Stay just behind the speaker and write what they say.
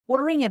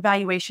Ordering a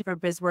valuation for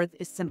BizWorth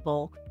is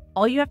simple.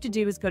 All you have to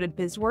do is go to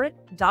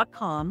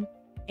bizworth.com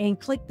and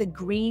click the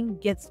green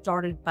Get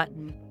Started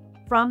button.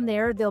 From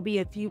there, there'll be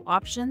a few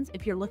options.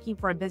 If you're looking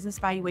for a business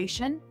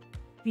valuation,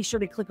 be sure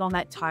to click on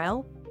that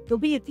tile. There'll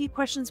be a few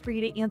questions for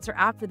you to answer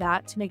after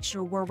that to make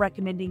sure we're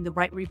recommending the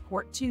right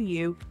report to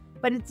you,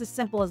 but it's as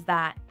simple as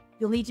that.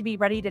 You'll need to be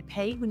ready to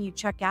pay when you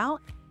check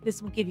out.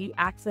 This will give you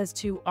access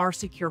to our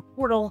secure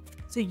portal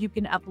so you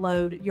can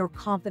upload your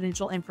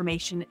confidential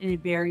information in a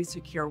very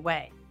secure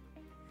way.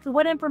 So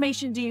what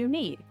information do you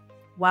need?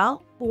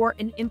 Well, for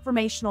an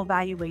informational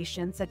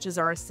valuation, such as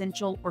our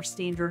essential or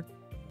standard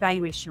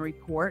valuation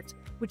report,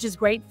 which is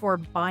great for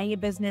buying a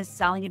business,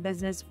 selling a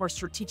business, for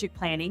strategic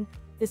planning.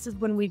 This is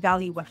when we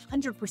value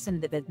 100% of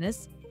the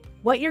business.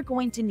 What you're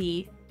going to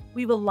need,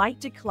 we would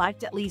like to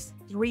collect at least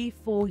 3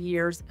 full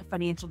years of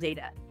financial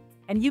data.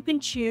 And you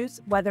can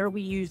choose whether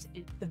we use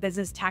the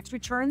business tax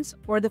returns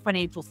or the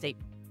financial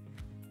statement.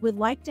 We'd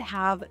like to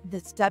have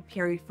the stub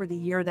period for the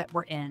year that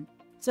we're in.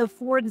 So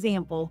for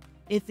example,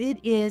 if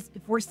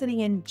we're sitting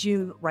in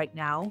June right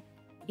now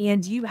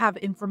and you have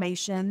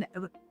information,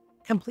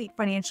 complete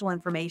financial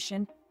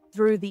information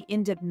through the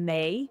end of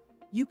May,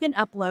 you can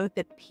upload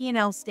the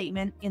P&L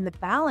statement in the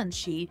balance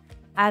sheet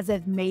as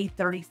of May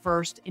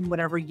 31st in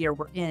whatever year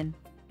we're in.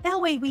 That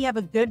way we have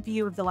a good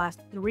view of the last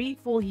 3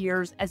 full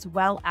years as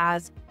well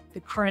as the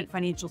current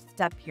financial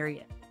stub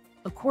period.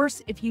 Of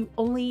course, if you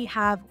only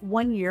have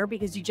 1 year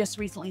because you just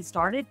recently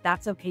started,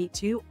 that's okay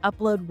too.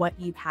 Upload what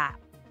you have,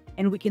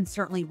 and we can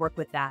certainly work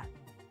with that.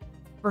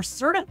 For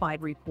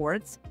certified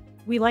reports,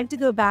 we like to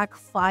go back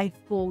 5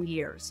 full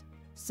years.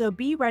 So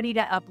be ready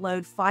to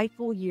upload 5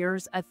 full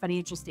years of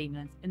financial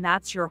statements, and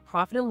that's your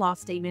profit and loss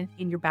statement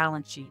in your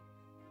balance sheet.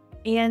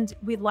 And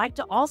we'd like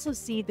to also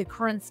see the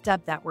current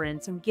step that we're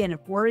in. So again, if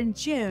we're in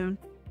June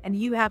and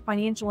you have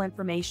financial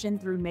information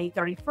through May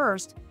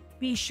 31st,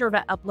 be sure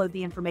to upload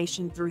the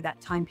information through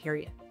that time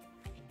period.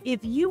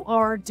 If you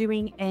are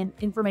doing an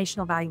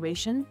informational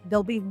valuation,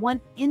 there'll be one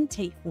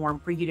intake form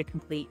for you to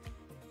complete.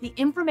 The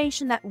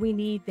information that we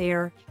need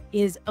there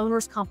is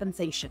owner's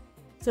compensation.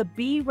 So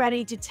be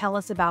ready to tell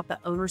us about the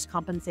owner's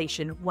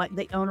compensation, what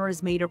the owner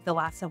has made over the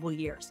last several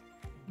years.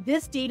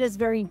 This data is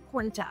very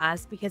important to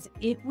us because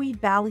if we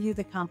value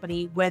the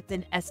company with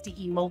an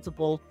SDE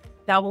multiple,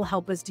 that will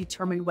help us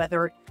determine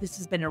whether this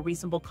has been a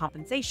reasonable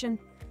compensation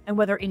and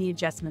whether any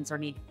adjustments are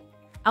needed.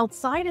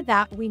 Outside of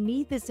that, we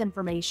need this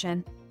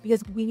information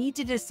because we need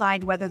to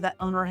decide whether the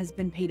owner has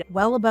been paid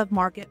well above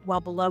market,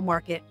 well below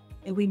market,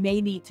 and we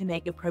may need to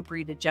make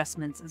appropriate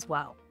adjustments as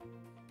well.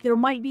 There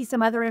might be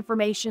some other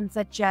information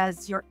such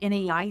as your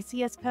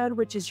NAICS code,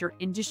 which is your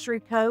industry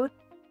code.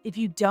 If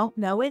you don't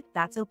know it,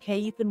 that's okay.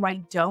 You can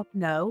write don't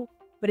know,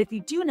 but if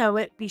you do know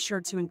it, be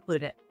sure to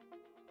include it.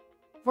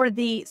 For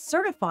the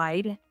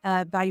certified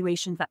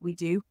valuations that we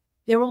do,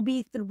 there will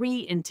be 3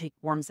 intake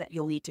forms that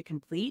you'll need to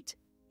complete.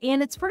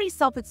 And it's pretty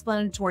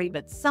self-explanatory,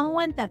 but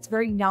someone that's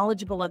very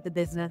knowledgeable of the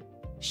business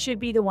should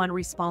be the one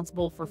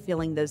responsible for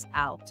filling those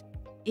out.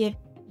 If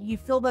you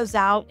fill those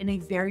out in a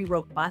very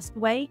robust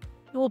way,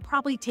 it will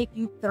probably take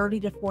you 30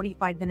 to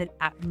 45 minutes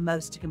at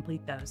most to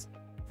complete those.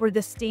 For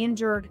the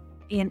standard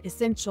and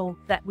essential,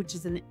 which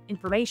is an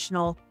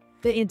informational,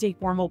 the intake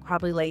form will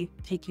probably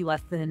take you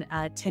less than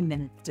 10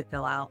 minutes to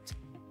fill out.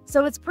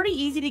 So it's pretty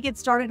easy to get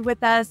started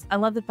with us. I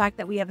love the fact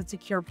that we have a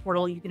secure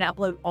portal. You can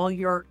upload all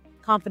your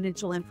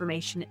confidential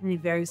information in a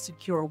very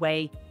secure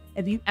way.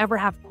 If you ever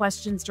have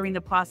questions during the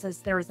process,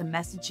 there is a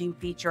messaging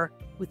feature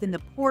within the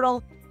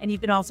portal, and you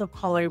can also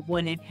call our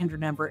 1-800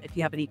 number if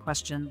you have any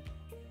questions.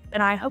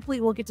 And I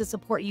hopefully will get to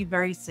support you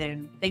very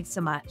soon. Thanks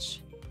so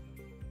much.